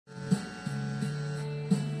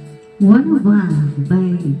One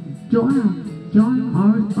by John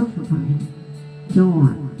Osborne.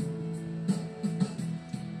 John.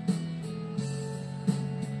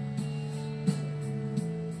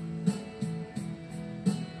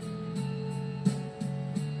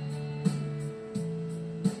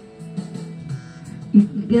 If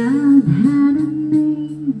God had a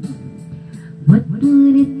name, what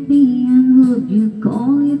would it be, and would you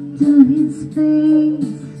call it to His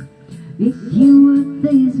face? If you were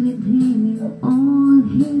faced with Him in all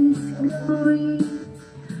His glory,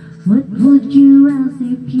 what would you ask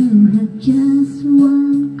if you had just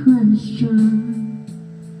one question?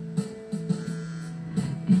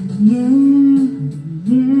 And yeah,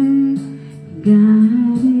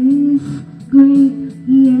 God is great,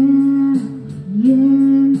 yeah,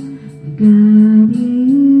 God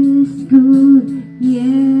is good,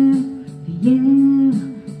 yeah.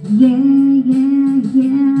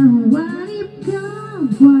 What if God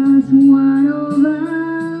was one of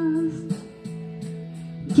us?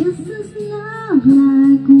 Just as love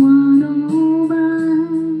like one of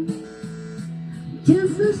us.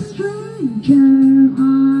 Just a stranger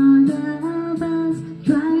on the bus,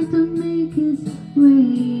 try to make his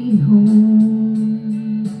way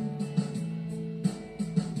home.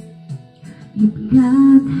 If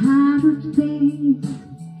God had a face,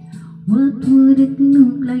 what would it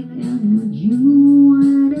look like, and would you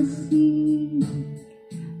want to see?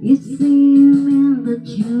 It's Him, and that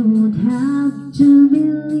you would have to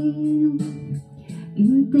believe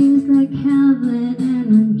in things like heaven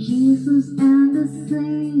and in Jesus and the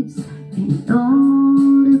saints and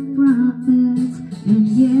all the prophets. And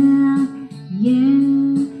yeah,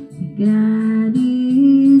 God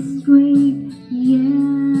is great,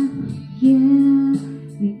 yeah,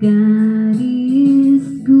 God is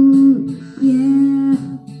good, yeah.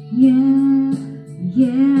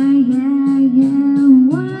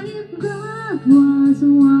 What if God was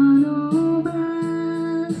one of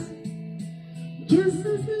us? Just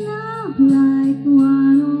as love like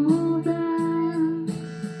one of us.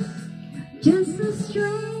 Just a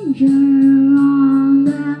stranger on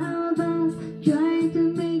the bus, trying to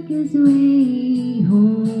make his way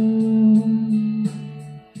home.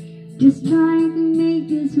 Just trying to make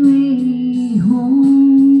his way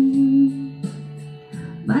home.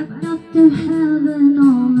 Back up to heaven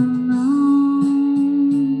all alone.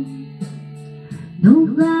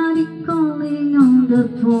 Nobody calling on the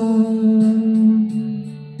phone.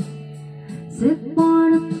 Except for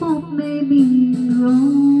the Pope, maybe in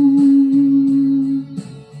Rome.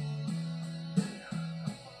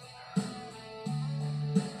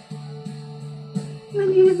 When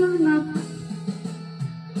you going up,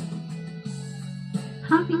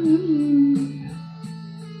 Happy New Year.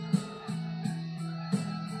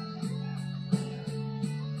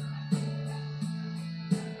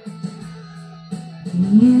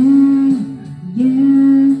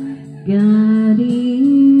 Yeah, God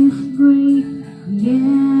is great,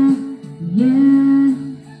 yeah,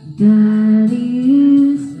 God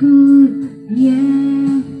is good, yeah.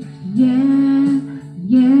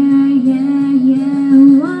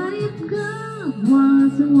 What if God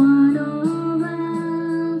was one of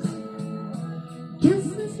us?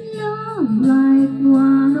 Just as love like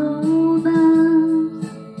one of us.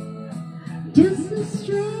 Just a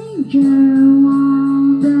stranger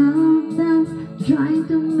on the bus, trying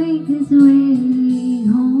to make his way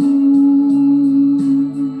home.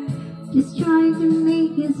 Just trying to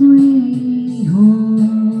make his way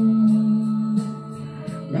home.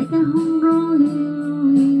 Like a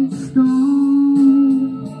home-rolling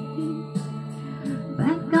stone,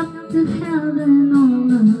 back up to heaven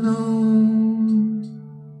all alone.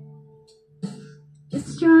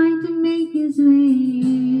 Just trying to make his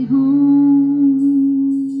way home.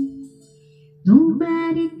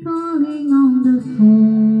 Nobody calling on the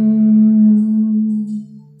phone.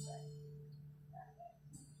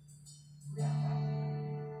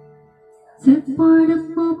 Except for the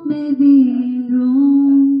Pope, maybe in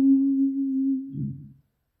Rome.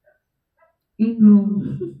 In Rome.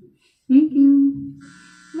 Thank you.